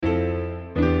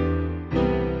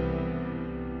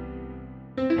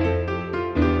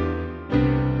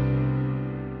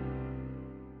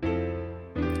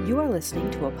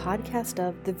listening to a podcast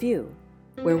of The VUU,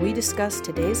 where we discuss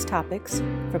today's topics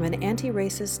from an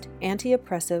anti-racist,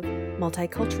 anti-oppressive,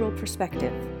 multicultural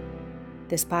perspective.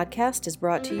 This podcast is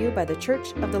brought to you by the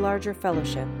Church of the Larger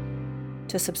Fellowship.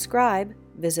 To subscribe,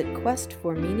 visit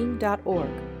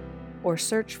questformeaning.org or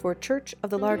search for Church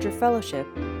of the Larger Fellowship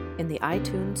in the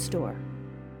iTunes Store.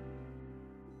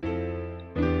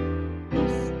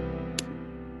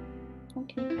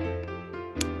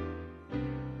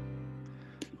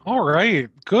 All right.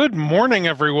 Good morning,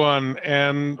 everyone,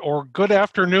 or good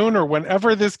afternoon, or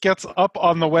whenever this gets up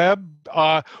on the web.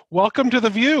 Welcome to The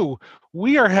VUU.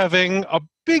 We are having a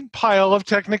big pile of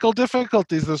technical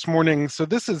difficulties this morning, so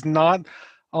this is not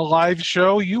a live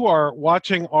show. You are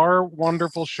watching our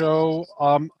wonderful show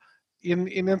in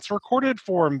its recorded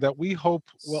form that we hope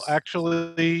will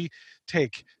actually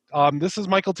take. This is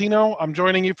Michael Tino. I'm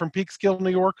joining you from Peekskill,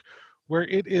 New York, where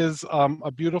it is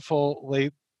a beautiful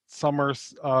late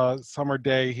summer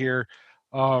day here.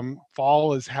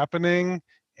 Fall is happening,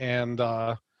 and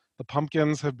the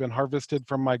pumpkins have been harvested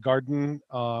from my garden,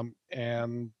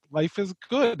 and life is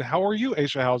good. How are you,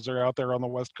 Aisha Hauser, out there on the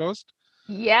West Coast?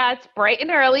 Yeah, it's bright and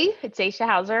early. It's Aisha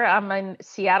Hauser. I'm in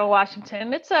Seattle,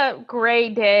 Washington. It's a gray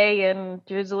day and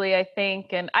drizzly, I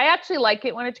think. And I actually like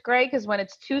it when it's gray, because when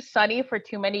it's too sunny for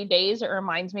too many days, it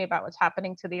reminds me about what's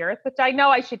happening to the earth, which I know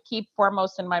I should keep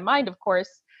foremost in my mind, of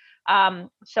course.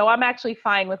 So I'm actually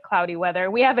fine with cloudy weather.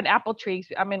 We have an apple tree.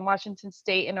 I'm in Washington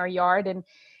State in our yard, and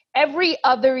every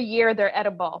other year they're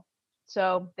edible.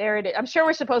 So there it is. I'm sure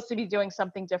we're supposed to be doing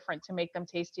something different to make them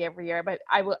tasty every year, but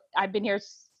I've been here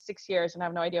 6 years and I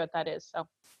have no idea what that is. So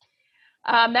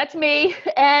that's me.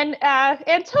 And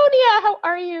Antonia, how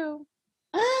are you?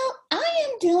 Oh, I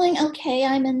am doing okay.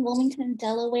 I'm in Wilmington,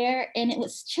 Delaware, and it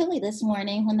was chilly this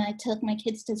morning when I took my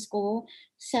kids to school.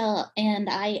 And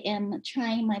I am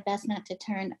trying my best not to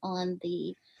turn on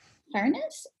the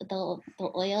furnace, the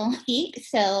oil heat.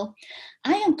 So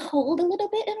I am cold a little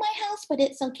bit in my house, but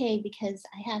it's okay because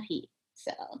I have heat.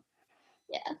 So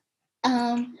yeah.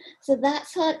 So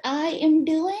that's what I am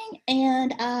doing,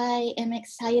 and I am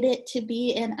excited to be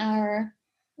in our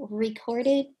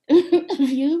recorded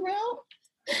view room.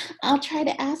 I'll try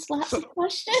to ask lots of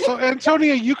questions. So,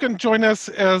 Antonia, you can join us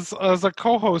as a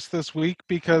co-host this week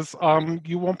because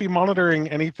you won't be monitoring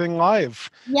anything live.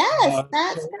 Yes,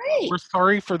 that's great. We're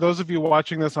sorry for those of you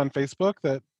watching this on Facebook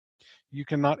that you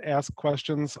cannot ask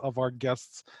questions of our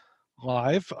guests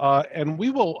live, and we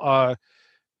will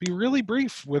be really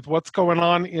brief with what's going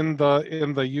on in the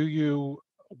UU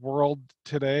world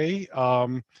today.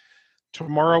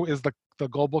 Tomorrow is the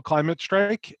global climate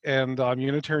strike, and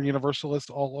Unitarian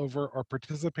Universalists all over are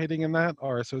participating in that.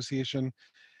 Our association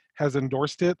has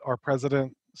endorsed it. Our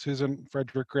president, Susan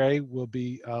Frederick Gray, will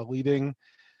be leading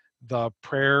the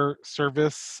prayer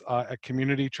service at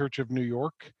Community Church of New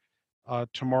York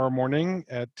tomorrow morning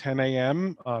at 10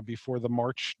 a.m. Before the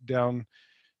march down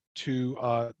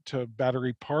to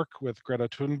Battery Park with Greta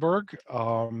Thunberg.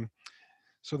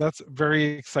 So that's very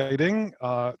exciting.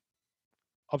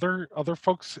 Other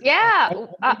folks,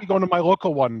 I'll be going to my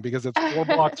local one because it's 4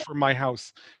 blocks from my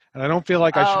house, and I don't feel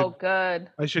like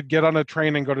I should get on a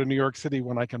train and go to New York City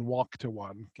when I can walk to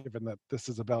one, given that this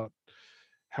is about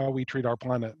how we treat our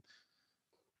planet.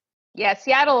 Yeah,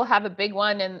 Seattle will have a big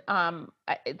one, and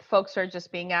folks are just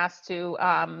being asked to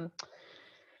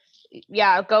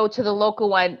go to the local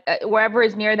one, wherever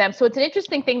is near them. So it's an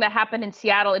interesting thing that happened in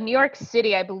Seattle. In New York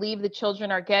City, I believe the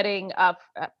children are getting a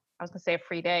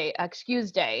free day,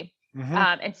 excuse day.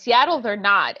 Mm-hmm. In Seattle, they're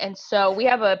not. And so we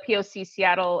have a POC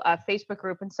Seattle Facebook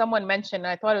group, and someone mentioned,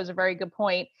 and I thought it was a very good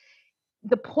point,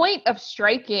 the point of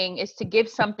striking is to give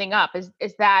something up, is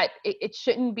that it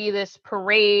shouldn't be this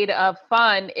parade of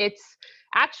fun. It's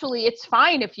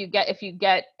fine if you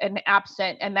get an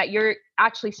absent, and that you're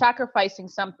actually sacrificing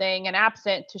something, an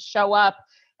absent, to show up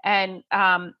and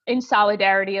in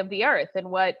solidarity of the earth,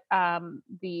 and what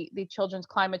the children's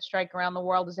climate strike around the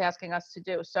world is asking us to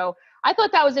do. So I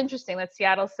thought that was interesting that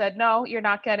Seattle said, no, you're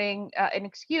not getting an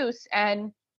excuse,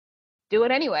 and do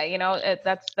it anyway.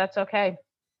 That's okay.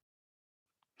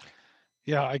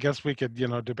 Yeah, I guess we could,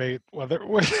 debate whether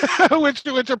which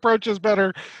approach is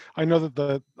better. I know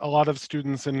that a lot of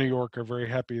students in New York are very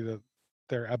happy that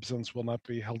their absence will not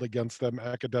be held against them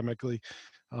academically,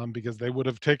 because they would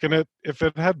have taken it if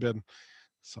it had been.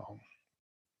 So,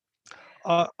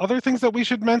 other things that we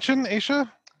should mention,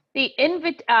 Aisha?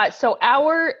 So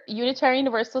our Unitarian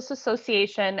Universalist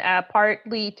Association,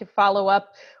 partly to follow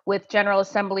up with General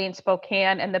Assembly in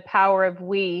Spokane and the power of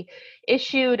we,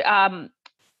 issued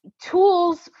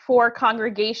tools for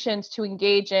congregations to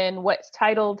engage in what's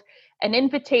titled An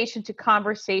Invitation to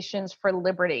Conversations for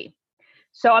Liberty.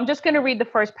 So I'm just going to read the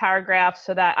first paragraph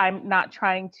so that I'm not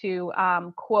trying to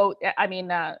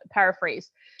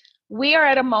paraphrase. We are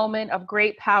at a moment of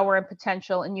great power and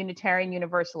potential in Unitarian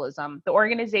Universalism. The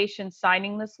organizations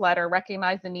signing this letter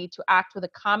recognize the need to act with a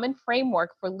common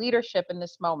framework for leadership in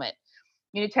this moment.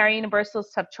 Unitarian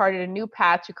Universalists have charted a new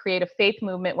path to create a faith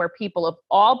movement where people of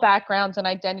all backgrounds and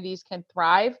identities can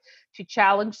thrive to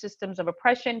challenge systems of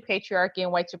oppression, patriarchy,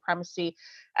 and white supremacy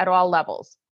at all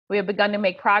levels. We have begun to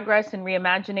make progress in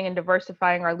reimagining and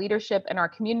diversifying our leadership and our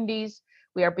communities.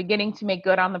 We are beginning to make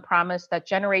good on the promise that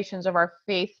generations of our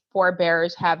faith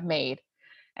forebears have made.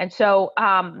 And so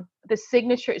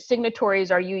the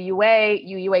signatories are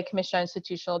UUA Commission on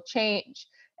Institutional Change,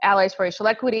 Allies for Racial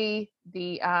Equity,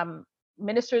 the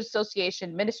Ministers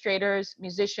Association, administrators,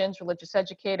 musicians, religious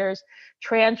educators,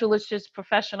 trans religious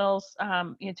professionals,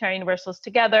 Unitarian Universalists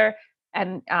together,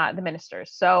 and the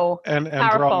ministers. So and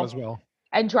powerful. Drum as well.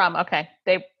 And Drum, okay.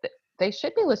 They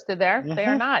should be listed there. Mm-hmm. They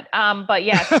are not. But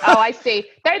yes. Oh, I see.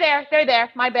 They're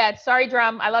there. My bad. Sorry,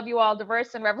 Drum. I love you all.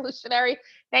 Diverse and revolutionary.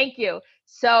 Thank you.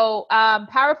 So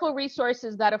powerful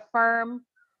resources that affirm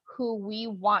who we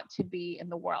want to be in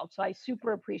the world. So I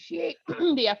super appreciate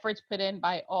the efforts put in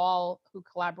by all who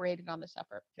collaborated on this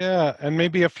effort. Yeah, and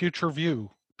maybe a future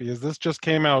view, because this just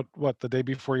came out, the day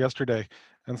before yesterday.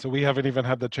 And so we haven't even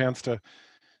had the chance to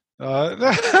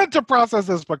to process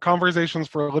this, but Conversations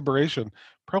for Liberation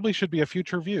probably should be a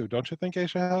future view, don't you think,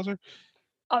 Aisha Hauser?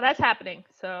 Oh, that's happening.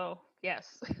 So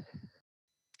yes.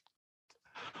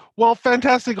 Well,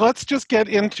 fantastic. Let's just get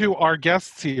into our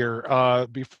guests here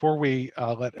before we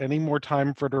let any more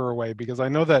time fritter away, because I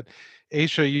know that,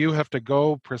 Aisha, you have to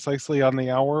go precisely on the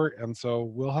hour, and so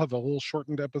we'll have a little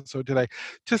shortened episode today.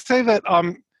 To say that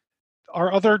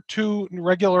our other two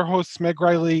regular hosts, Meg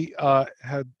Riley,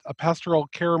 had a pastoral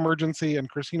care emergency, and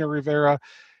Christina Rivera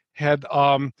had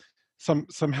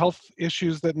some health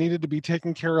issues that needed to be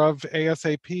taken care of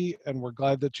ASAP, and we're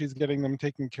glad that she's getting them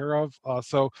taken care of.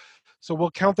 So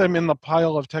we'll count them in the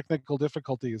pile of technical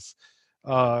difficulties,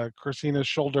 Christina's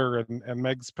shoulder and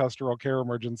Meg's pastoral care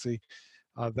emergency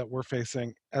that we're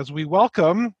facing, as we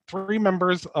welcome three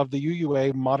members of the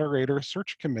UUA Moderator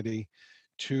Search Committee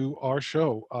to our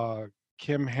show.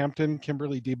 Kim Hampton,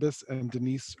 Kimberly Debus, and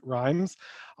Denise Rhymes.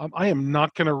 I am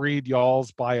not going to read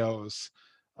y'all's bios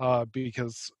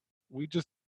because we just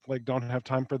don't have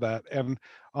time for that. And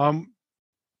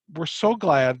we're so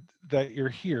glad that you're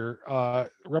here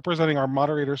representing our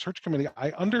Moderator Search Committee. I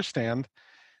understand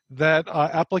that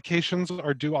applications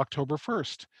are due October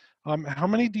 1st. How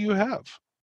many do you have?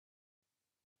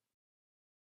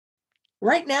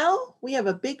 Right now, we have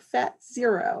a big fat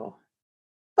 0.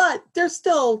 But there's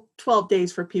still 12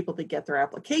 days for people to get their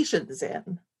applications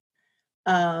in.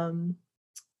 And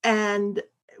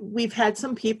we've had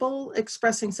some people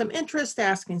expressing some interest,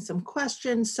 asking some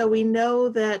questions. So we know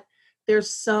that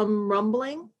there's some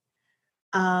rumbling.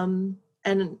 And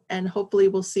hopefully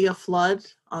we'll see a flood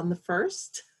on the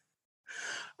 1st.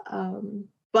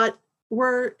 But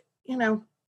we're,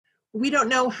 we don't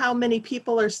know how many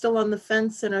people are still on the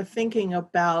fence and are thinking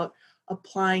about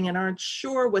applying and aren't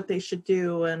sure what they should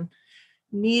do and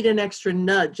need an extra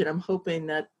nudge. And I'm hoping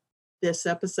that this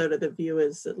episode of The View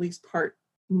is at least part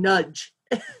nudge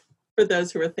for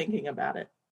those who are thinking about it.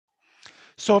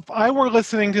 So if I were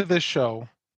listening to this show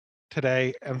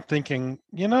today and thinking,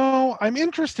 I'm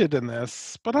interested in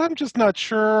this, but I'm just not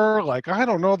sure, I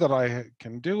don't know that I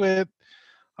can do it.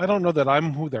 I don't know that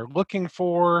I'm who they're looking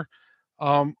for.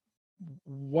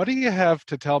 What do you have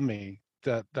to tell me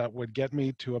that would get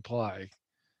me to apply?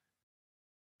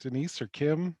 Denise or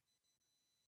Kim?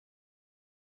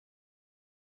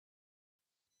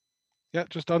 Yeah,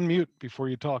 just unmute before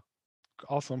you talk.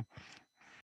 Awesome.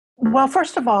 Well,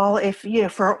 first of all, if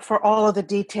for all of the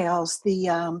details,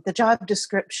 the job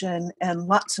description and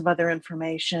lots of other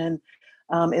information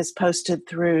is posted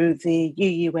through the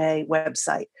UUA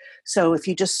website. So if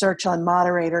you just search on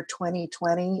Moderator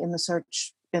 2020 in the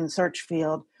search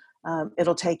field,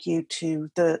 it'll take you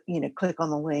to click on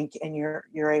the link, and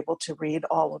you're able to read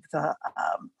all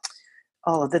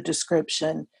of the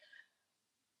description.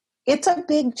 It's a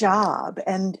big job,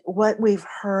 and what we've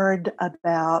heard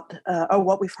about, or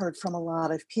what we've heard from a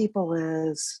lot of people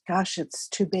is, gosh, it's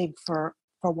too big for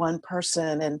one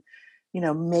person, and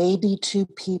maybe two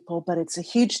people, but it's a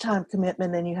huge time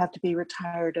commitment, and you have to be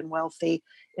retired and wealthy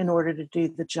in order to do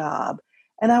the job.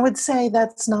 And I would say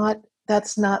that's not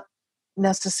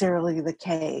necessarily the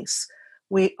case.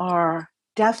 We are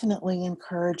definitely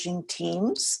encouraging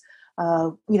teams,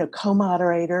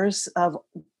 co-moderators of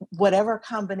whatever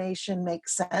combination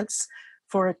makes sense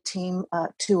for a team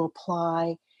to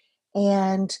apply.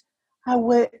 And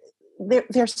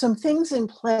there's some things in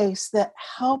place that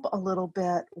help a little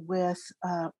bit with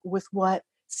what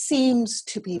seems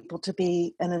to people to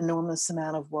be an enormous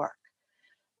amount of work.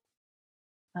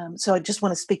 So I just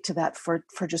want to speak to that for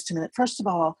just a minute. First of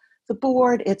all, the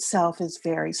board itself is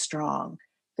very strong.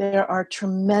 There are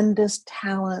tremendous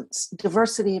talents,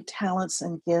 diversity of talents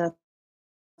and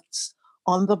gifts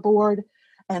on the board.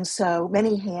 And so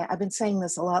I've been saying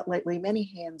this a lot lately,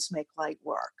 many hands make light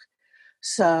work.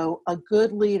 So a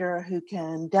good leader who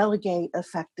can delegate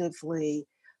effectively,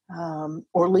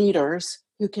 or leaders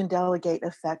who can delegate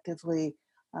effectively,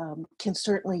 can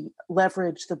certainly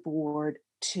leverage the board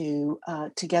to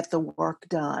get the work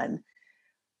done.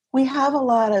 We have a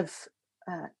lot of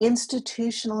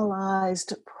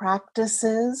institutionalized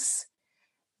practices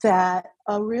that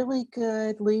a really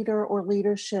good leader or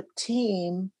leadership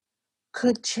team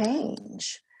could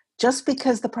change. Just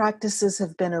because the practices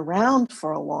have been around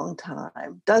for a long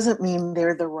time doesn't mean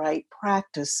they're the right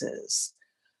practices.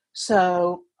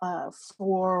 So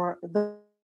for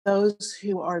those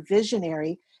who are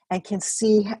visionary and can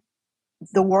see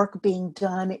the work being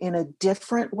done in a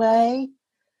different way,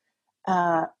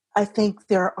 I think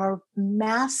there are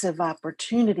massive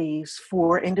opportunities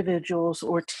for individuals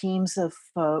or teams of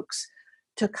folks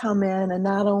to come in and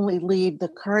not only lead the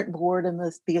current board and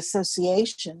the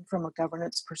association from a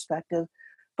governance perspective,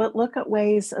 but look at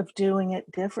ways of doing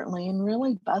it differently and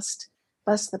really bust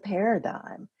the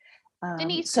paradigm.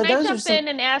 Denise, so can I those jump in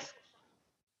and ask?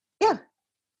 Yeah.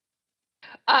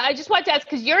 I just wanted to ask,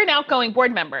 because you're an outgoing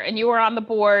board member and you were on the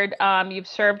board, you've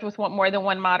served with more than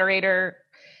one moderator.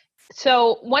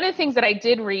 So one of the things that I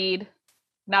did read,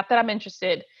 not that I'm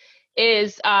interested,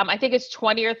 is I think it's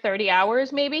 20 or 30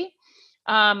 hours maybe.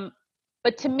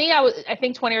 But to me, I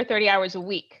think 20 or 30 hours a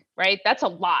week, right? That's a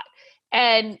lot.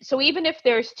 And so even if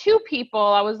there's two people,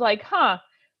 I was like,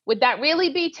 would that really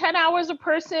be 10 hours a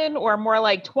person or more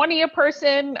like 20 a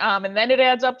person? And then it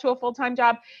adds up to a full-time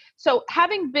job. So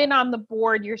having been on the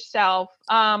board yourself,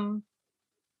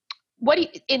 what do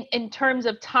you, in terms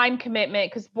of time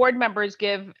commitment, because board members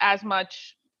give as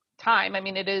much time. I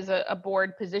mean, it is a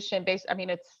board position based, I mean,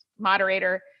 it's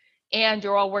moderator and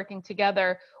you're all working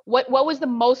together. What was the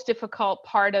most difficult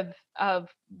part of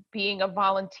being a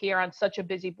volunteer on such a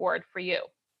busy board for you?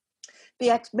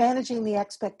 Managing the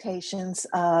expectations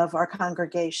of our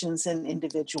congregations and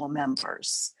individual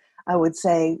members. I would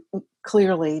say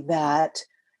clearly that,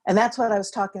 and that's what I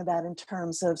was talking about in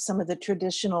terms of some of the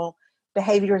traditional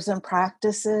behaviors and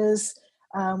practices.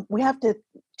 We have to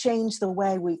change the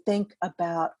way we think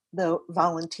about the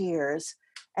volunteers,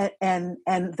 and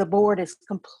the board is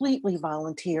completely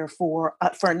volunteer for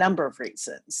a number of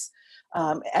reasons.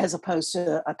 As opposed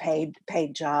to a paid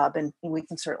job, and we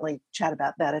can certainly chat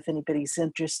about that if anybody's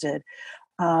interested.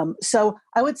 So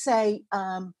I would say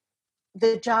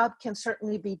the job can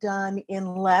certainly be done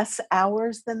in less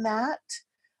hours than that.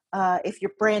 If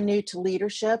you're brand new to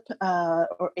leadership,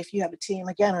 or if you have a team,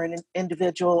 again, or an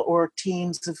individual or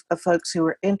teams of folks who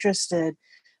are interested,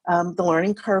 the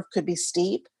learning curve could be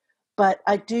steep. But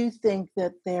I do think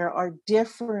that there are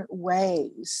different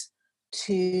ways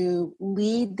to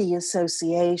lead the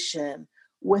association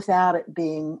without it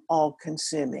being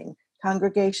all-consuming.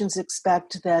 Congregations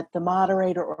expect that the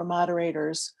moderator or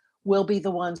moderators will be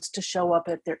the ones to show up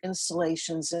at their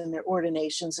installations and their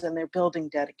ordinations and their building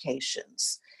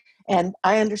dedications. And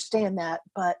I understand that,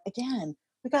 but again,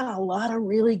 we got a lot of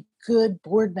really good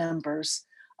board members,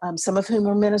 some of whom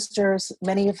are ministers,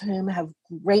 many of whom have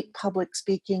great public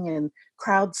speaking and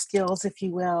crowd skills, if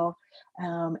you will.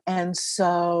 And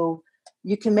so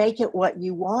you can make it what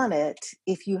you want it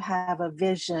if you have a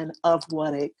vision of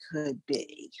what it could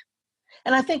be.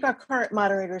 And I think our current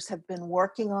moderators have been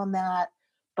working on that,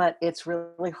 but it's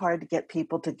really hard to get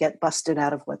people to get busted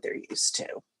out of what they're used to.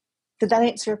 Did that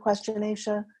answer your question,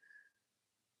 Aisha?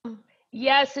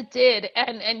 Yes, it did.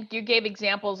 And you gave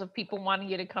examples of people wanting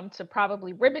you to come to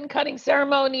probably ribbon cutting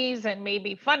ceremonies and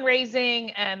maybe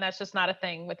fundraising, and that's just not a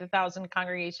thing with 1,000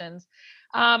 congregations.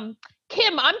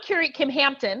 Kim, I'm curious, Kim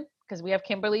Hampton, because we have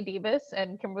Kimberly Davis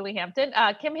and Kimberly Hampton.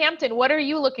 Kim Hampton, what are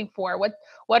you looking for?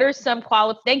 What are some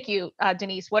thank you,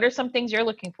 Denise. What are some things you're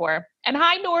looking for? And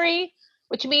hi, Nori,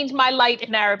 which means my light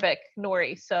in Arabic,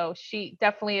 Nori. So she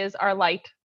definitely is our light.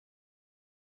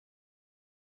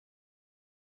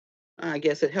 I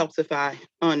guess it helps if I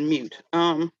unmute.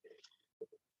 I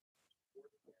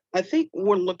think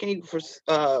we're looking for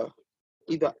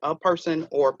either a person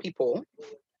or people,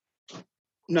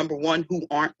 number one, who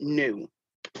aren't new.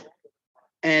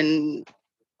 And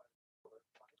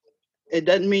it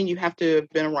doesn't mean you have to have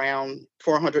been around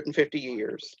for 150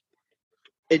 years.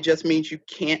 It just means you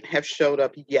can't have showed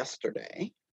up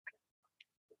yesterday.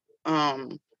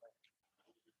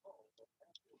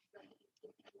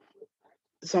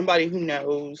 somebody who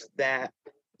knows that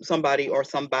somebody or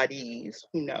somebodies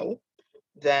who know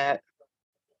that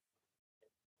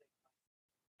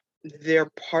they're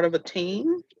part of a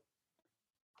team,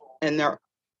 and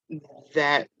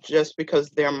that just because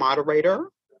they're moderator,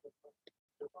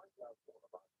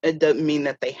 it doesn't mean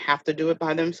that they have to do it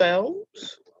by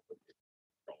themselves,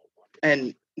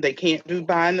 and they can't do it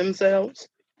by themselves.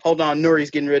 Hold on, Nuri's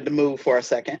getting ready to move for a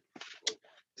second.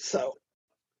 So,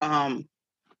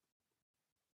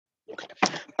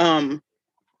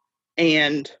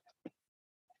 and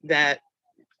that,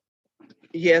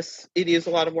 yes, it is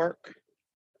a lot of work,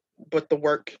 but the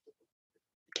work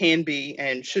can be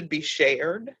and should be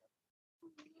shared.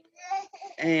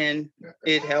 And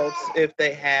it helps if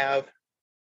they have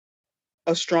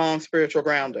a strong spiritual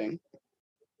grounding.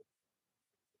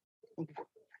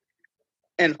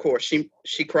 And of course,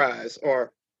 she cries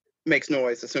or makes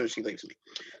noise as soon as she leaves me.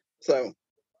 So,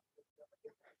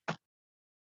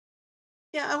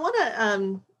 yeah, I want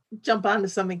to jump on to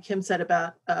something Kim said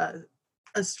about a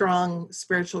strong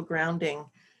spiritual grounding.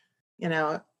 You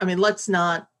know, I mean, let's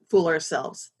not fool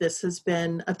ourselves. This has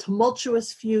been a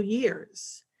tumultuous few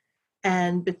years,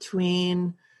 and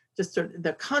between just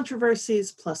the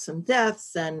controversies plus some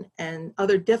deaths and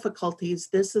other difficulties,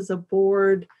 this is a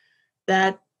board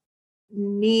that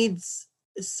needs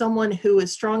someone who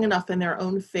is strong enough in their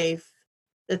own faith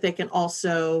that they can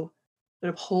also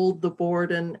sort of hold the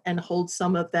board and hold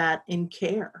some of that in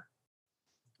care.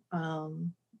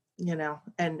 You know,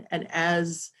 and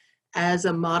as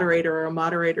a moderator or a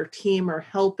moderator team are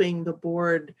helping the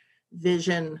board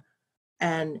vision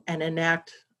and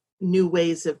enact new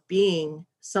ways of being,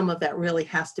 some of that really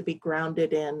has to be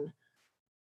grounded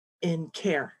in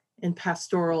care, in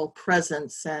pastoral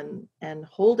presence, and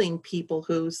holding people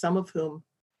who, some of whom,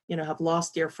 you know, have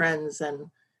lost dear friends and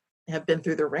have been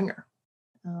through the ringer.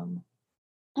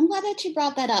 I'm glad that you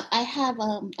brought that up. I have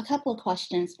a couple of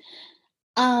questions.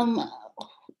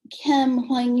 Kim,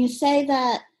 when you say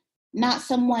that not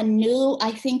someone new,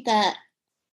 I think that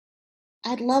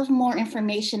I'd love more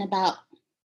information about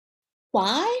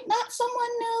why not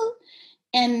someone new,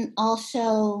 and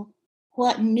also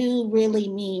what new really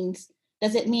means.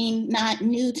 Does it mean not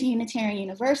new to Unitarian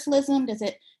Universalism? Does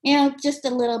it, you know, just a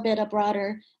little bit of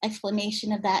broader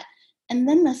explanation of that? And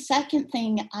then the second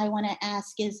thing I want to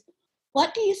ask is,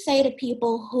 what do you say to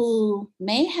people who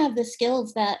may have the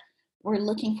skills that we're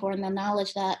looking for and the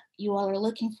knowledge that you all are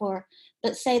looking for,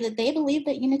 but say that they believe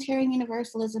that Unitarian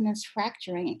Universalism is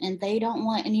fracturing and they don't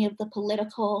want any of the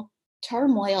political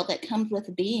turmoil that comes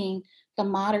with being the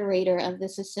moderator of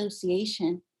this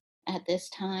association at this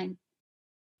time?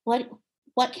 What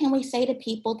can we say to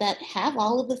people that have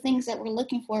all of the things that we're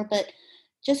looking for, but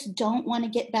just don't want to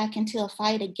get back into a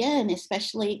fight again,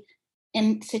 especially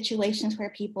in situations where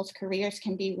people's careers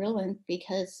can be ruined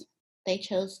because they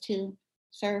chose to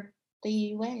serve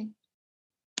the UUA?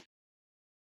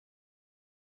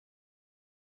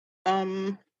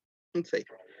 let's see.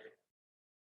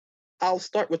 I'll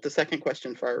start with the second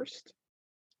question first.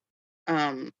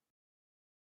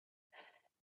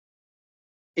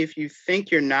 If you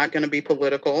think you're not going to be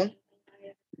political,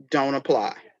 don't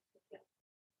apply.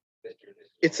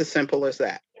 It's as simple as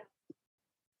that.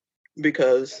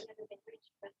 Because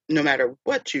no matter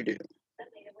what you do,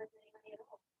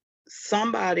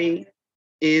 somebody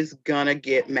is gonna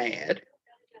get mad.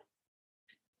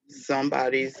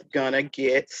 Somebody's gonna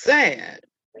get sad.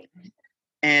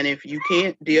 And if you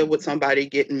can't deal with somebody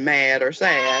getting mad or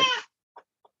sad,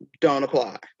 don't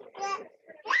apply.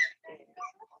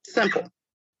 Simple.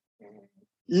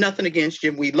 Nothing against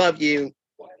you. We love you.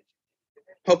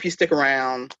 Hope you stick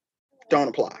around. Don't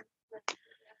apply.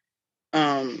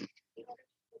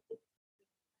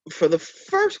 For the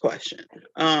first question,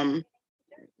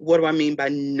 what do I mean by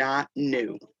not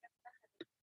new?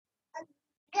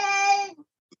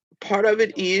 Part of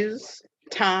it is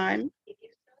time.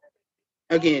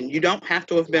 Again, you don't have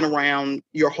to have been around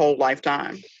your whole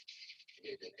lifetime,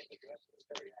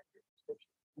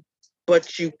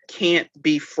 but you can't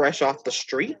be fresh off the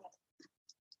street.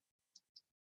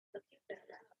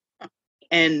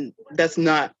 And that's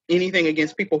not anything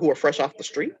against people who are fresh off the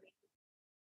street.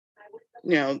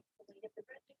 You know,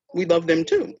 we love them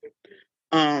too.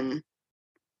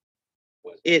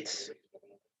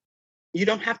 You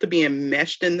don't have to be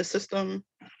enmeshed in the system,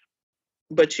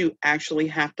 but you actually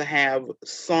have to have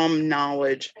some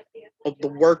knowledge of the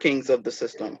workings of the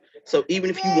system. So even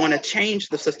if you want to change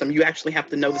the system, you actually have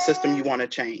to know the system you want to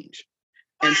change.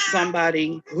 And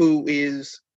somebody who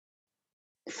is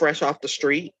fresh off the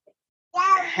street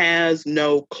has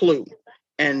no clue.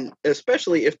 And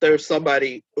especially if there's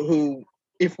somebody who,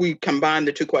 if we combine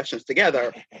the two questions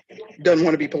together, doesn't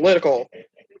want to be political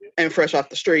and fresh off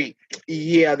the street,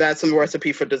 yeah, that's a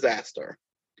recipe for disaster.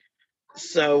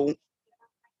 So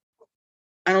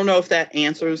I don't know if that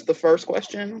answers the first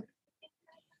question.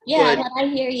 Yeah, what I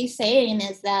hear you saying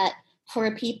is that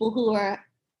for people who are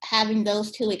having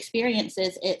those two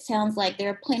experiences, it sounds like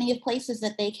there are plenty of places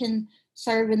that they can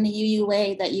serve in the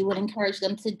UUA that you would encourage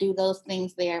them to do those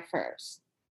things there first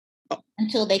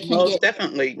until they can most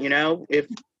definitely, you know, if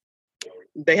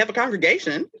they have a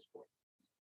congregation,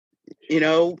 you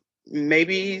know,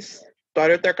 maybe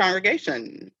start at their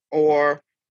congregation, or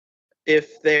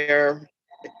if they're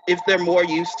more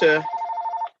used to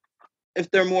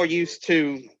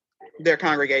their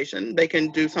congregation, they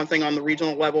can do something on the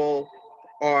regional level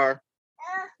or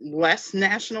less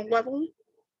national level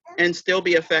and still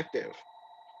be effective.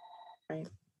 Right.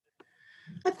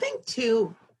 I think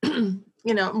too,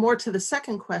 you know, more to the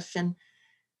second question,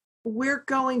 we're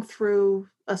going through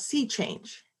a sea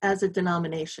change as a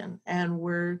denomination, and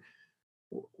we're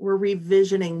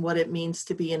revisioning what it means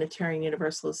to be Unitarian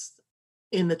Universalist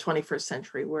in the 21st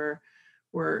century.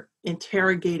 We're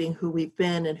interrogating who we've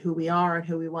been and who we are and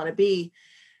who we want to be.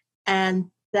 And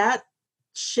that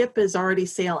ship is already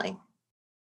sailing.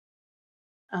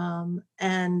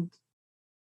 And,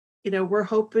 you know, we're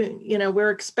hoping, you know,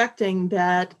 we're expecting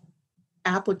that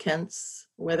applicants,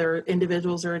 whether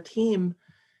individuals or a team,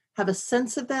 have a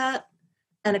sense of that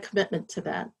and a commitment to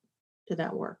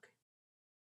that work.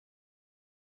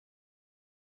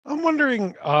 I'm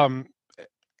wondering, I'm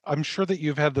sure that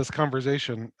you've had this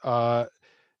conversation,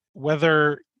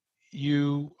 whether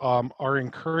you are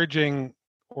encouraging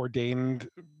ordained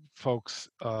folks,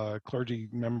 clergy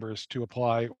members, to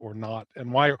apply or not,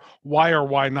 and why or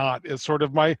why not is sort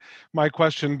of my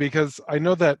question, because I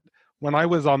know that when I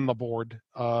was on the board,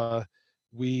 the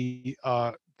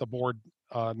board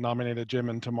nominated Jim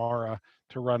and Tamara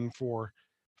to run for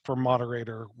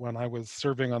moderator when I was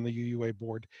serving on the UUA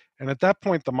board, and at that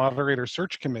point the moderator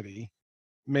search committee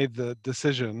made the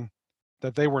decision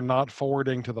that they were not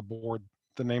forwarding to the board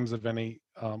the names of any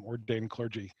ordained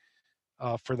clergy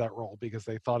for that role, because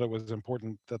they thought it was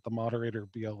important that the moderator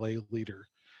be a lay leader.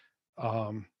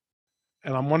 And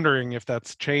I'm wondering if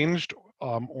that's changed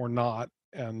or not,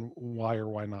 and why or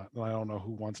why not. And I don't know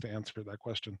who wants to answer that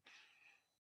question.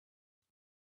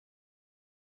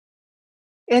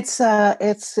 It's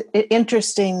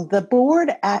interesting. The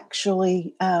board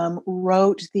actually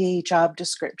wrote the job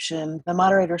description. The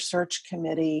moderator search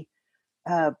committee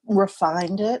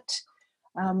refined it.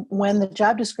 When the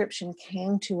job description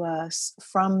came to us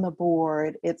from the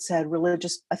board, it said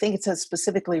I think it says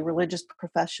specifically religious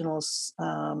professionals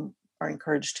are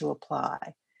encouraged to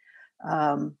apply.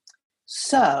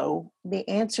 So the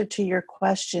answer to your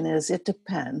question is it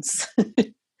depends.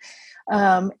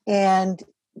 And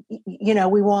you know,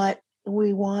 we want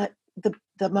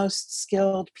the most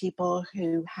skilled people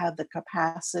who have the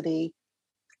capacity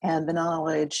and the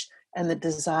knowledge and the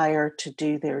desire to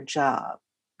do the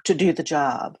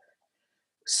job.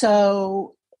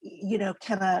 So, you know,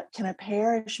 can a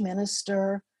parish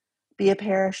minister be a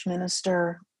parish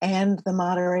minister and the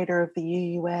moderator of the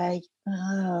UUA?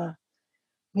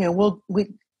 You know,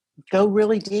 we go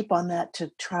really deep on that to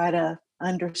try to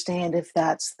understand if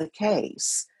that's the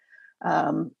case.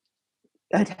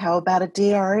 How about a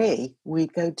DRE? We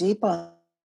go deep on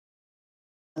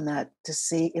that to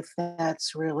see if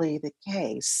that's really the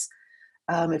case.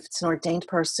 If it's an ordained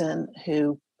person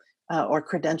who, or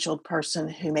credentialed person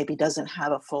who maybe doesn't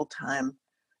have a full-time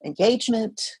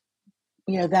engagement,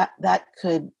 you know, that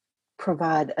could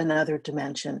provide another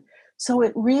dimension. So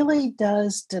it really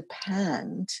does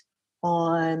depend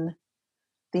on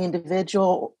the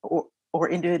individual or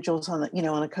individuals on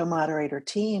on a co-moderator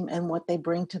team and what they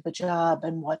bring to the job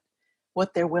and what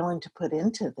they're willing to put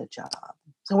into the job.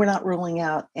 So we're not ruling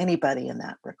out anybody in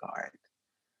that regard.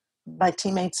 My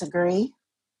teammates agree?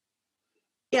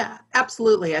 Yeah,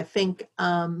 absolutely. I think,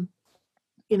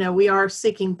 you know, we are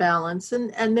seeking balance,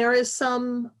 and there is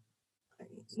some,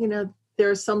 you know,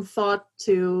 there's some thought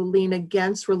to lean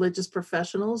against religious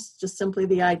professionals, just simply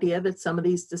the idea that some of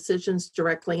these decisions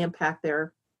directly impact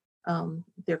their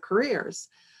careers.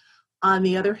 On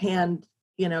the other hand,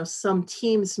 you know, some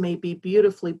teams may be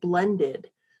beautifully blended.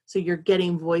 So you're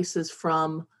getting voices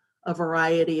from a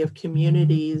variety of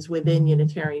communities within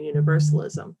Unitarian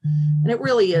Universalism. And it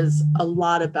really is a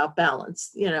lot about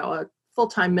balance. You know, a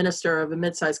full-time minister of a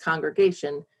mid-sized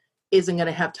congregation isn't going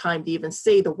to have time to even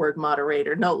say the word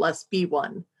moderator, no less be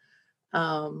one.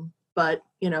 But,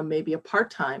 you know, maybe a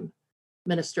part-time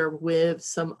minister with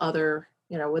some other,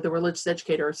 with a religious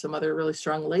educator or some other really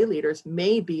strong lay leaders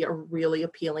may be a really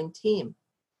appealing team.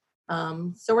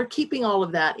 So we're keeping all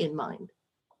of that in mind.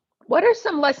 What are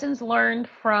some lessons learned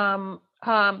from,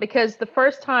 because the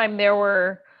first time there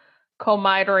were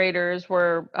co-moderators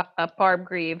were Barb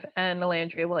Grieve and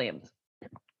Melandria Williams.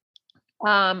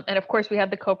 And of course we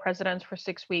had the co-presidents for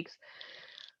 6 weeks.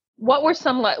 What were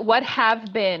what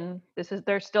have been,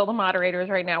 they're still the moderators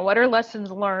right now, what are lessons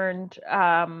learned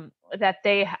that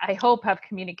they, I hope, have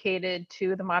communicated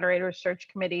to the Moderator Search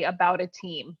Committee about a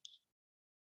team?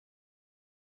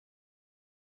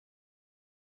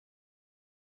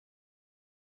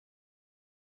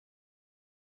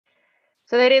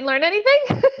 So they didn't learn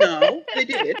anything? No, they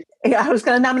did. Yeah, I was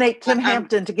going to nominate Kim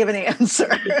Hampton to give an answer.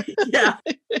 Yeah.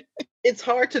 It's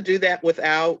hard to do that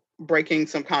without breaking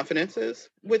some confidences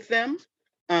with them.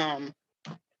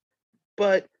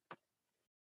 But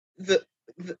the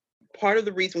part of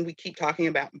the reason we keep talking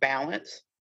about balance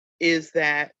is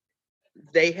that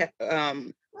they have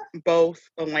both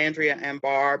Melandria and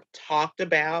Barb talked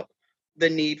about the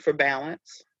need for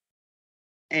balance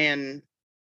and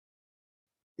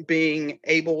being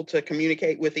able to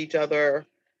communicate with each other,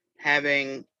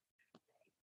 having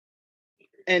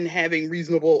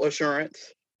reasonable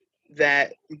assurance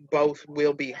that both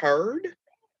will be heard,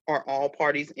 or all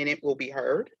parties in it will be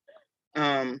heard.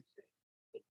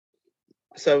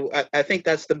 So I think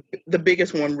that's the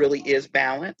biggest one really is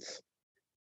balance.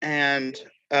 And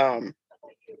I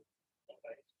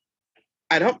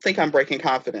don't think I'm breaking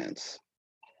confidence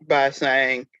by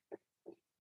saying,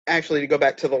 actually, to go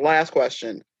back to the last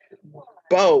question,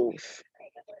 both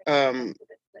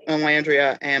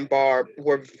Melandria and Barb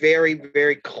were very,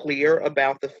 very clear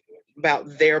about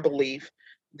their belief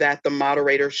that the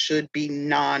moderator should be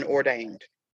non-ordained.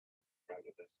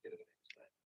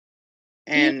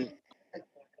 And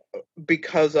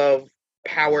because of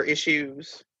power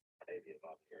issues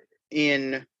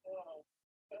in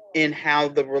how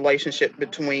the relationship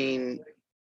between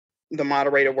the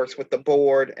moderator works with the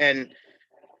board and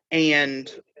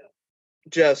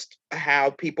just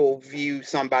how people view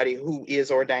somebody who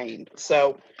is ordained.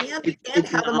 So and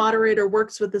how the moderator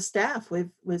works with the staff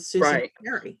with Susan right.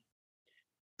 Perry.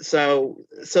 So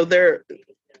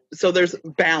there's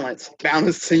balance.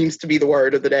 Balance seems to be the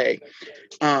word of the day.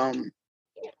 And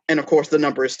of course the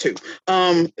number is 2.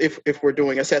 If we're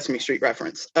doing a Sesame Street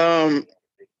reference.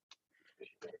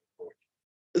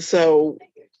 So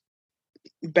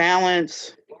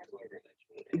balance,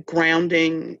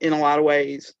 grounding in a lot of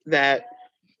ways. That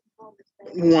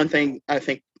one thing I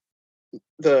think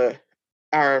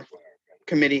our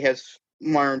committee has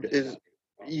learned is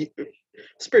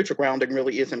spiritual grounding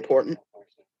really is important.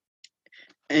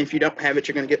 And if you don't have it,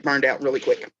 you're going to get burned out really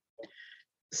quick.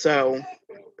 So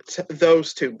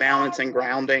those two, balance and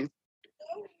grounding,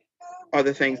 are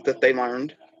the things that they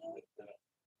learned.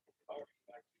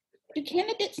 Do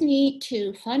candidates need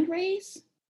to fundraise?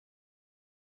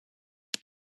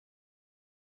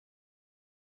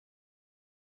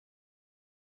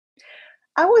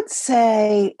 I would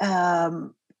say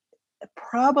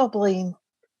probably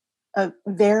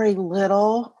very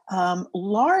little,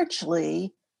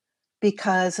 largely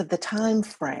because of the time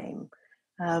frame.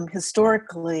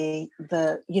 Historically,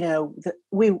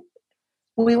 we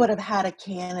would have had a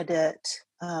candidate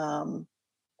a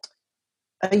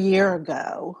year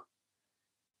ago,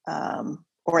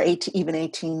 or even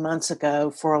 18 months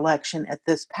ago for election at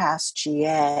this past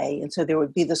GA, and so there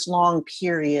would be this long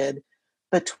period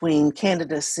between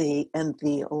candidacy and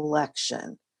the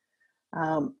election.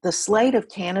 The slate of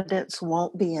candidates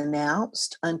won't be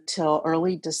announced until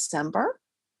early December.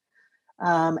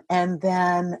 And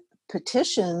then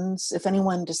petitions, if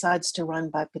anyone decides to run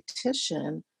by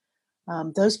petition,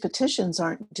 those petitions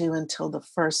aren't due until the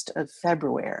 1st of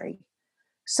February.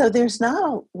 So there's not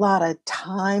a lot of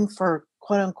time for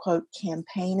quote unquote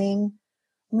campaigning,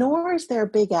 nor is there a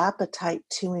big appetite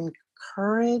to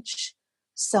encourage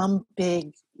some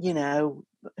big,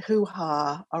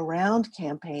 hoo-ha around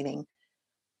campaigning,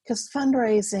 because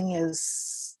fundraising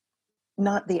is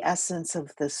not the essence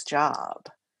of this job.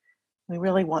 We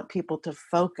really want people to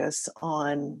focus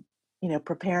on,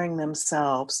 preparing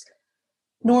themselves.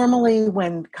 Normally,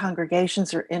 when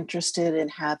congregations are interested in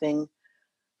having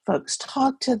folks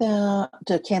talk to them,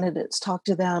 candidates talk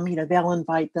to them, they'll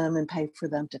invite them and pay for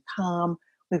them to come.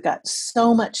 We've got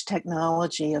so much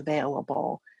technology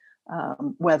available,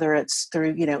 whether it's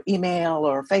through, email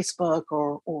or Facebook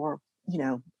or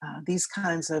these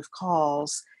kinds of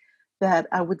calls, that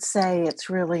I would say it's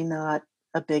really not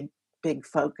a big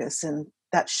focus, and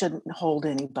that shouldn't hold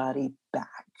anybody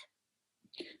back.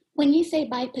 When you say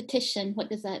by petition, what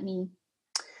does that mean?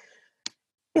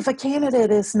 If a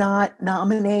candidate is not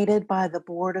nominated by the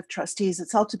Board of Trustees,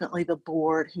 it's ultimately the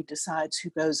board who decides who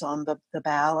goes on the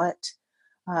ballot.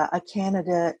 A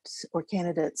candidate or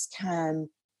candidates can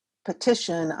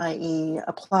petition, i.e.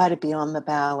 apply to be on the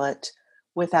ballot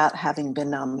without having been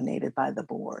nominated by the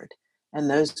board. And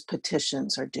those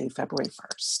petitions are due February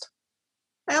 1st.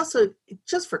 I also,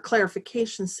 just for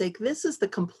clarification's sake, this is the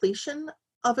completion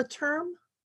of a term.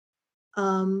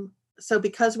 So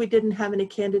because we didn't have any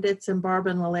candidates and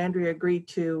Barbara and Lalandria agreed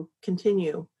to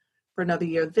continue for another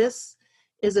year, this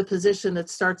is a position that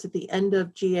starts at the end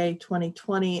of GA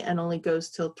 2020 and only goes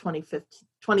till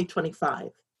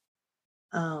 2025.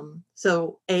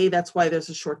 So that's why there's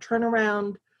a short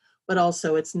turnaround, but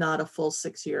also it's not a full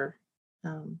 6-year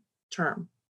term.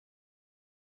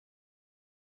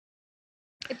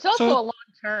 It's also a long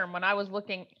term. When I was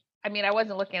looking, I mean, I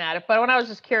wasn't looking at it, but when I was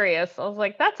just curious, I was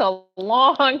like, that's a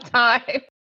long time.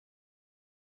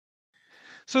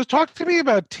 So talk to me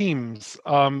about teams.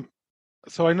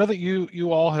 So I know that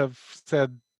you all have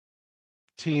said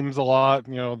teams a lot.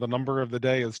 You know, the number of the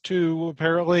day is 2,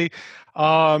 apparently.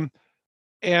 And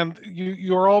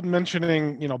you're all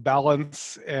mentioning,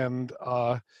 balance and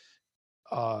the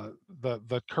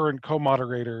current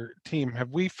co-moderator team.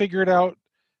 Have we figured out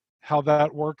how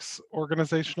that works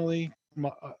organizationally,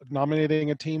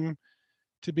 nominating a team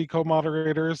to be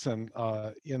co-moderators and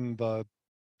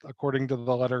according to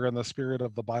the letter and the spirit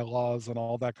of the bylaws and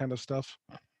all that kind of stuff?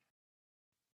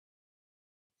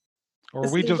 Or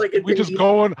we just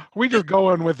going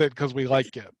with it because we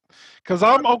like it? Because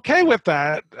I'm okay with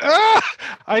that.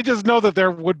 I just know that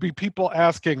there would be people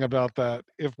asking about that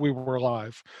if we were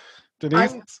live.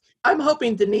 Denise? I'm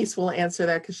hoping Denise will answer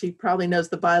that because she probably knows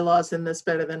the bylaws in this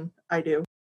better than I do.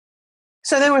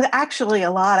 So there was actually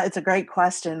it's a great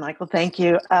question, Michael, thank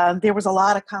you. There was a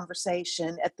lot of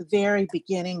conversation at the very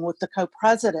beginning with the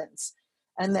co-presidents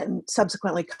and then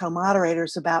subsequently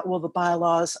co-moderators about, will the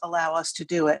bylaws allow us to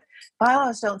do it?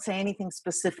 Bylaws don't say anything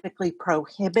specifically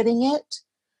prohibiting it,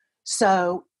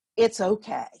 so it's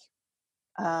okay.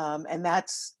 And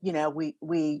that's,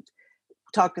 we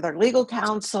talked with our legal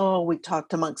counsel, we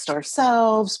talked amongst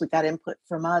ourselves, we got input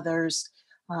from others.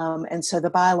 And so the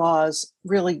bylaws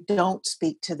really don't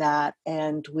speak to that.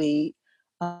 And we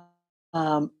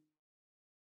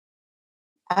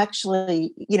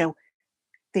actually,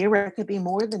 there could be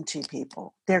more than 2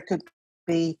 people. There could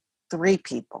be 3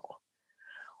 people.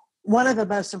 One of the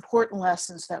most important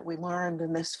lessons that we learned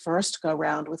in this first go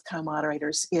round with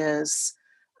co-moderators is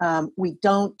we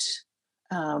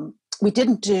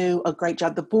didn't do a great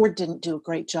job. The board didn't do a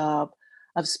great job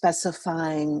of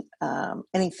specifying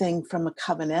anything from a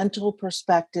covenantal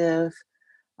perspective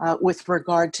with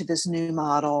regard to this new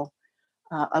model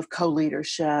of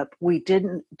co-leadership. We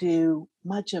didn't do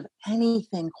much of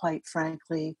anything, quite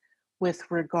frankly, with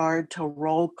regard to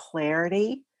role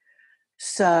clarity.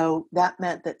 So that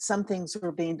meant that some things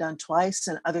were being done twice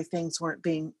and other things weren't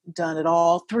being done at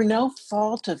all through no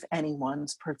fault of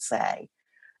anyone's per se.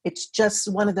 It's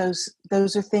just one of those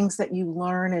are things that you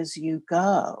learn as you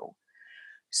go.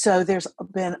 So there's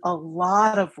been a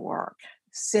lot of work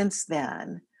since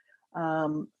then,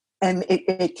 and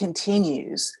it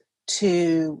continues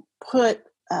to put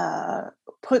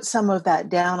some of that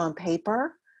down on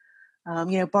paper.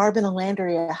 Barb and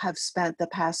Alandria have spent the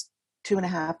past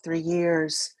 2.5-3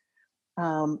 years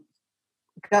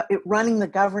running the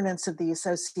governance of the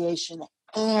association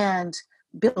and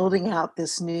building out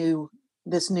this new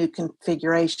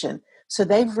configuration. So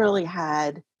they've really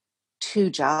had 2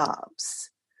 jobs.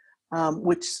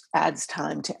 Which adds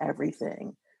time to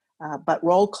everything. But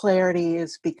role clarity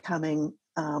is becoming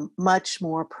much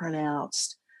more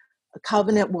pronounced. A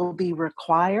covenant will be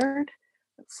required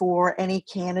for any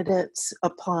candidates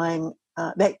applying.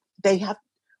 They have,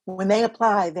 when they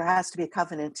apply, there has to be a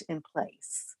covenant in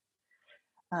place.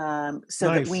 So nice.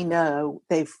 That we know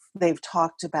they've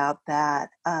talked about that.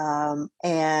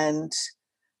 And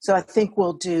so I think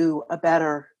we'll do a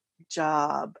better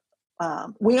job.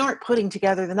 We aren't putting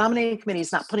together, the nominating committee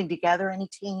is not putting together any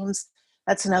teams.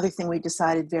 That's another thing we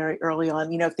decided very early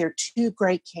on. If there are 2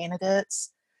 great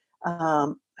candidates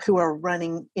who are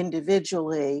running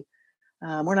individually,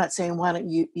 we're not saying, why don't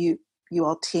you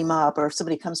all team up, or if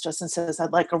somebody comes to us and says,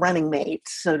 I'd like a running mate,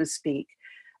 so to speak.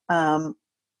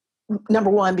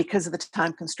 Number one, because of the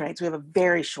time constraints, we have a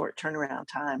very short turnaround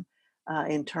time.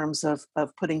 In terms of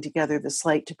putting together the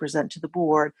slate to present to the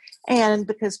board, and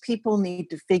because people need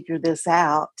to figure this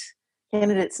out,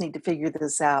 candidates need to figure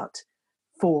this out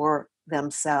for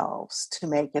themselves to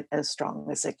make it as strong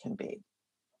as it can be.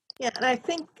 Yeah, and I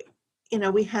think,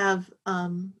 we have,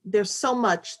 there's so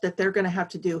much that they're going to have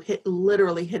to do,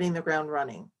 literally hitting the ground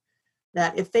running.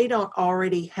 that if they don't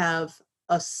already have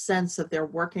a sense of their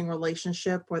working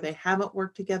relationship where they haven't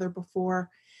worked together before,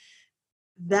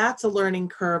 that's a learning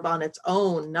curve on its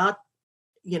own, not,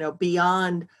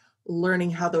 beyond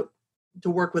learning how to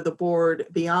work with the board,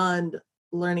 beyond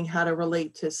learning how to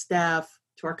relate to staff,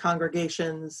 to our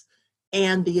congregations,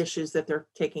 and the issues that they're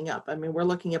taking up. I mean, we're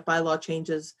looking at bylaw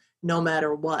changes no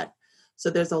matter what. So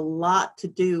there's a lot to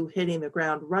do hitting the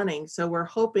ground running. So we're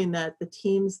hoping that the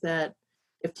teams that,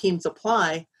 if teams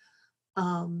apply,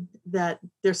 that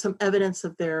there's some evidence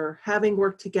of their having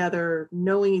worked together,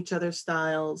 knowing each other's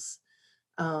styles,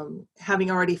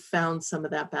 having already found some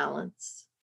of that balance.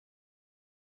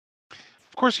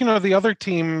 Of course, the other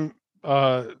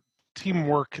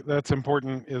teamwork that's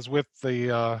important is with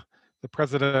the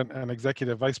president and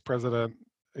executive vice president,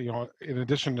 in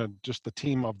addition to just the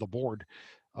team of the board.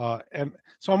 And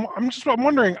so I'm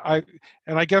wondering,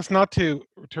 I guess not to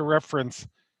reference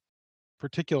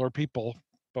particular people,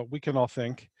 but we can all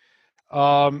think.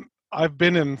 I've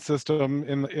been in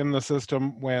the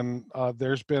system when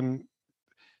there's been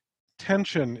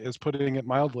tension, is putting it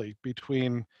mildly,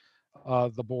 between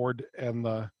the board and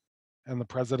the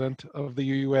president of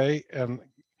the UUA. And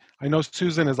I know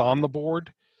Susan is on the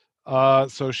board,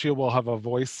 so she will have a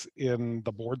voice in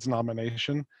the board's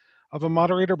nomination of a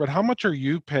moderator. But how much are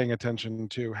you paying attention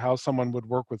to how someone would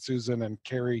work with Susan and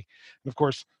Carrie? And of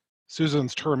course,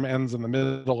 Susan's term ends in the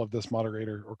middle of this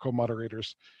moderator or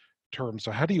co-moderator's term.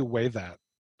 So how do you weigh that?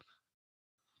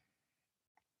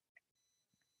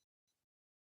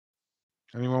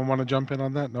 Anyone want to jump in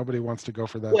on that? Nobody wants to go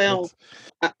for that. Well,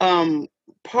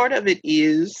 part of it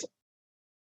is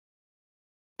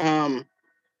that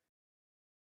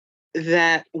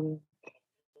I'm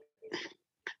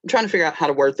trying to figure out how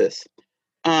to word this.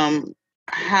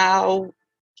 How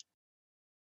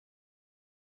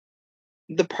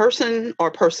the person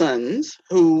or persons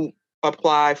who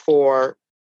apply for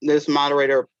this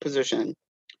moderator position,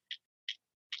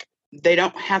 they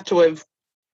don't have to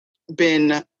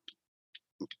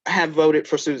have voted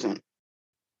for Susan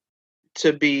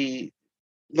to be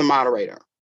the moderator.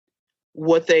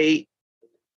 What they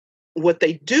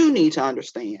do need to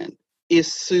understand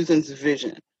is Susan's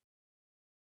vision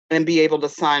and be able to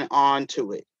sign on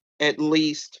to it, at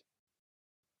least,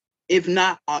 if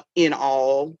not in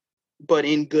all, but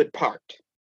in good part.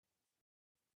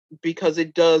 Because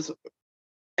it does,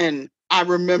 and I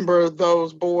remember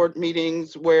those board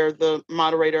meetings where the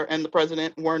moderator and the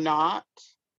president were not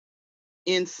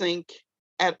in sync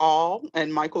at all.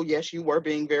 And Michael, yes, you were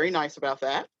being very nice about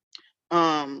that.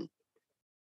 And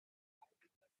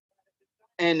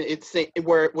it's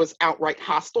where it was outright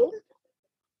hostile.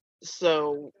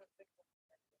 So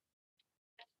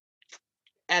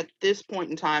at this point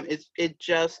in time, it's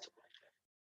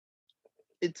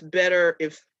better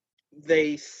if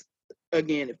they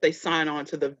sign on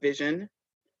to the vision,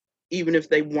 even if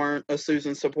they weren't a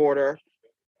Susan supporter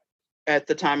at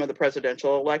the time of the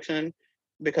presidential election,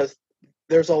 because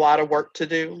there's a lot of work to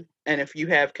do. And if you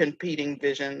have competing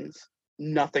visions,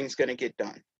 nothing's going to get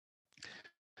done.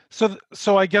 So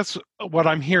I guess what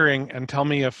I'm hearing, and tell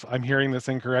me if I'm hearing this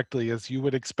incorrectly, is you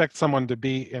would expect someone to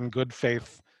be in good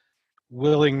faith,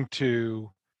 willing to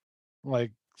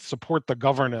support the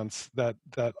governance that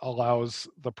allows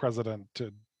the president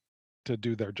to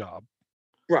do their job.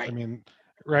 Right. I mean,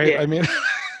 right? Yeah. I mean,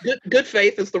 good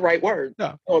faith is the right word.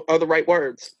 Yeah. Or the right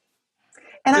words.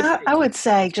 And I would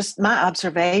say, just my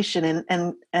observation,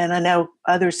 and I know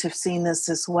others have seen this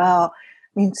as well.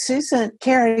 I mean,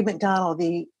 Carrie McDonald,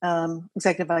 the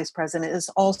executive vice president, is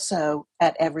also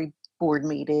at every board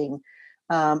meeting,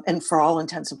 and for all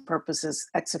intents and purposes,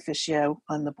 ex officio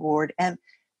on the board. And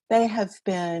they have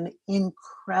been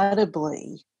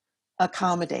incredibly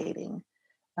accommodating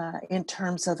in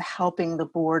terms of helping the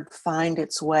board find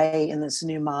its way in this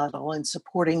new model and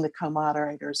supporting the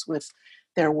co-moderators with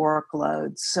their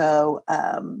workload. So,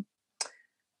 from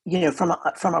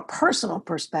a personal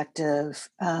perspective,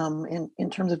 in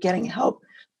terms of getting help,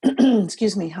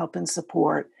 help and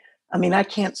support, I mean, I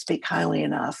can't speak highly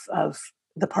enough of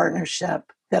the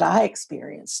partnership that I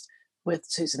experienced with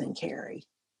Susan and Carrie.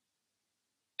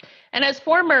 And as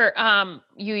former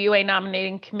UUA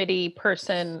nominating committee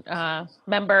person,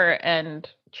 member and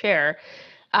chair,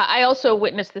 I also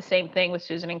witnessed the same thing with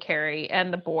Susan and Carrie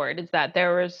and the board, is that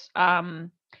there's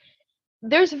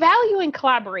value in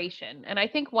collaboration. And I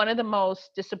think one of the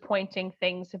most disappointing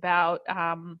things about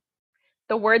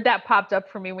the word that popped up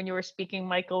for me when you were speaking,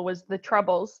 Michael, was the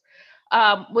troubles,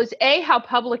 was how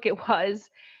public it was,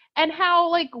 and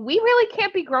how we really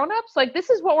can't be grown-ups. This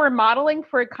is what we're modeling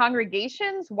for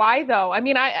congregations. Why though? I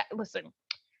mean, listen,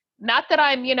 not that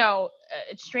I'm, a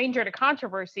stranger to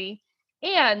controversy,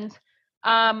 And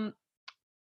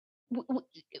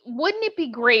wouldn't it be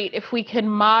great if we can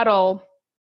model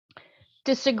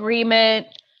disagreement,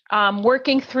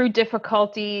 working through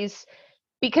difficulties,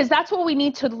 because that's what we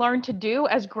need to learn to do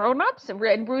as grown-ups and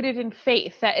rooted in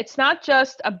faith, that it's not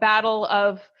just a battle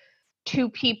of two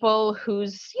people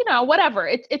who's, whatever.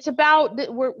 It's about,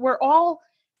 we're all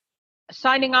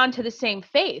signing on to the same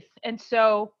faith. And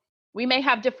so we may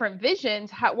have different visions.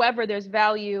 However, there's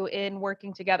value in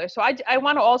working together. So I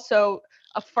want to also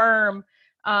affirm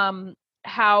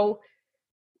how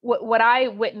what I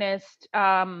witnessed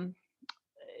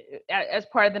as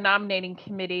part of the nominating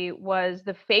committee was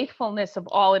the faithfulness of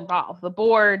all involved, the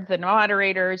board, the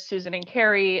moderators, Susan and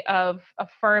Carrie, of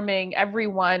affirming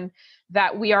everyone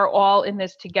that we are all in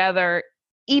this together,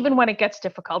 even when it gets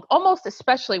difficult, almost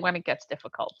especially when it gets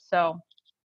difficult. So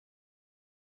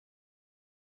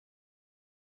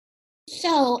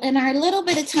in our little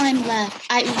bit of time left,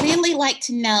 I'd really like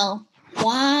to know,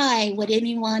 why would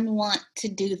anyone want to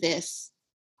do this?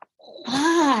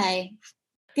 Why?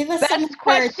 Give us some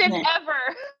question encouragement.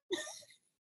 Ever.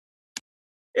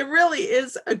 It really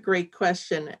is a great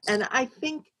question. And I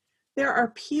think there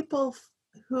are people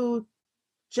who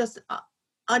just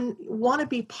want to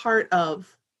be part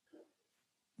of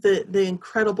the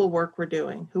incredible work we're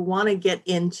doing, who want to get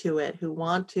into it, who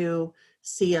want to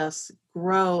see us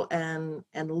grow and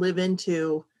live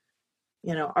into,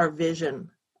 our vision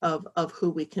of who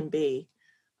we can be.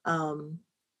 And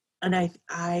I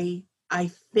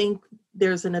think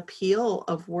there's an appeal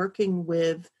of working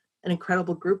with an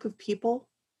incredible group of people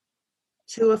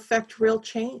to affect real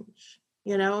change.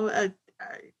 In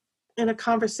a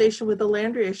conversation with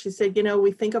Alandria, she said,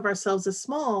 we think of ourselves as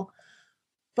small,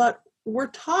 but we're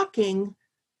talking,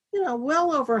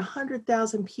 well over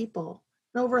 100,000 people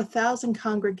and over 1,000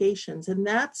 congregations, and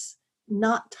that's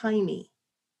not tiny.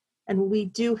 And we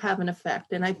do have an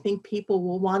effect. And I think people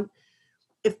will want,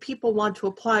 if people want to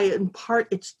apply, in part,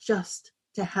 it's just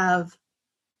to have,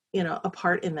 a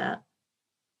part in that.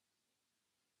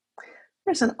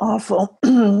 There's an awful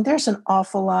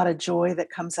lot of joy that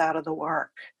comes out of the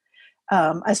work.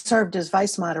 I served as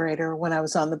vice moderator when I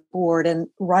was on the board, and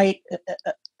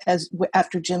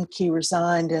after Jim Key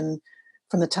resigned, and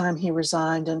from the time he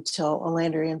resigned until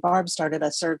Alandria and Barb started, I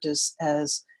served as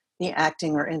the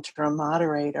acting or interim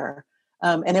moderator.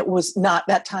 And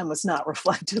that time was not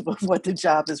reflective of what the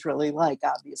job is really like.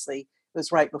 Obviously, it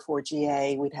was right before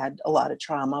GA. We'd had a lot of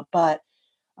trauma, but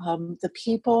the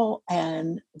people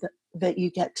that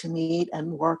you get to meet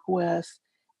and work with,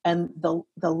 and the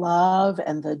love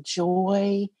and the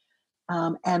joy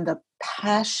and the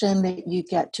passion that you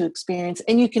get to experience.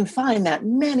 And you can find that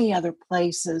many other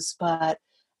places, but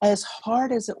as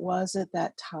hard as it was at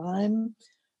that time,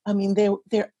 I mean,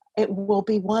 it will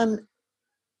be one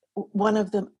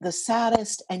of the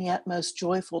saddest and yet most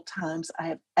joyful times I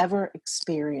have ever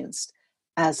experienced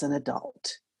as an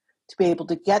adult. To be able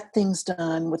to get things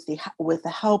done with the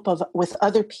help with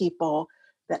other people,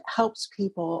 that helps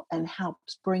people and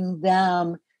helps bring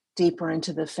them deeper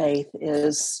into the faith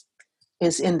is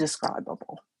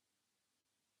indescribable.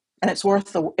 And it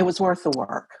was worth the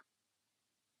work.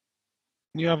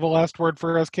 You have a last word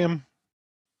for us, Kim?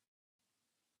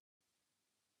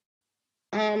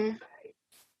 I'm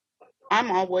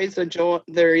always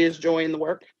there is joy in the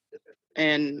work.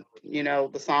 And, the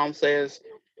Psalm says,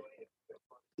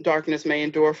 darkness may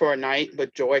endure for a night,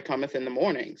 but joy cometh in the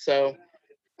morning. So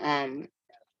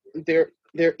there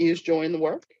is joy in the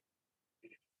work.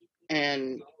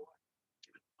 And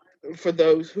for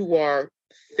those who are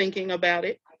thinking about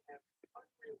it,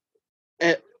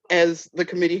 as the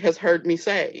committee has heard me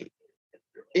say,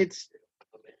 it's,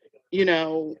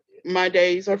 my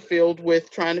days are filled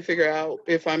with trying to figure out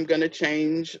if I'm going to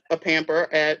change a pamper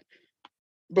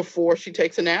before she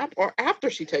takes a nap or after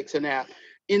she takes a nap.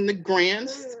 In the grand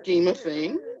scheme of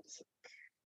things,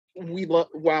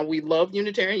 while we love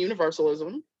Unitarian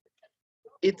Universalism,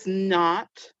 it's not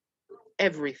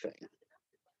everything.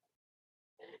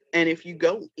 And if you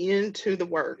go into the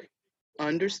work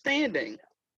understanding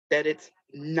that it's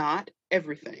not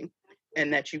everything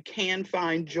and that you can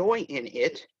find joy in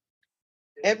it,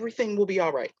 everything will be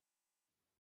all right.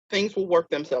 Things will work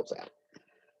themselves out.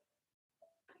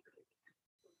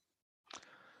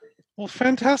 Well,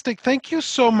 fantastic. Thank you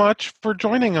so much for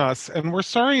joining us. And we're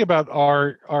sorry about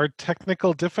our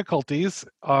technical difficulties.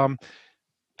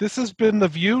 This has been The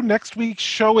VUU. Next week's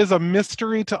show is a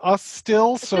mystery to us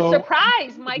still. It's a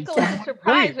surprise, Michael. It's a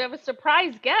surprise. Great. We have a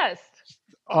surprise guest.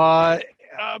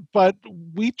 But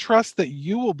we trust that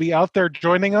you will be out there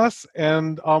joining us,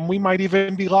 and we might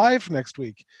even be live next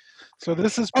week. So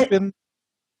this has been...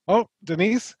 Oh,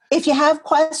 Denise? If you have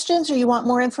questions or you want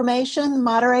more information,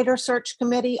 Moderator Search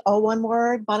Committee, all one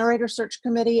word, Moderator Search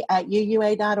Committee at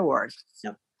UUA.org.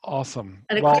 Yep. Awesome.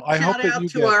 And a Well, quick I hope shout that out you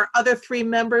to get... our other 3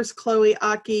 members, Chloe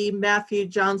Aki, Matthew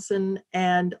Johnson,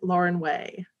 and Lauren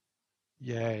Way.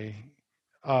 Yay.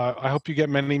 I hope you get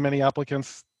many, many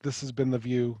applicants. This has been The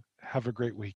VUU. Have a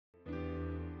great week.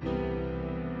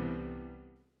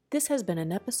 This has been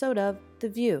an episode of The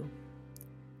VUU.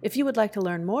 If you would like to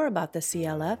learn more about the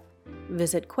CLF,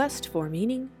 visit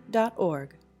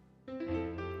questformeaning.org.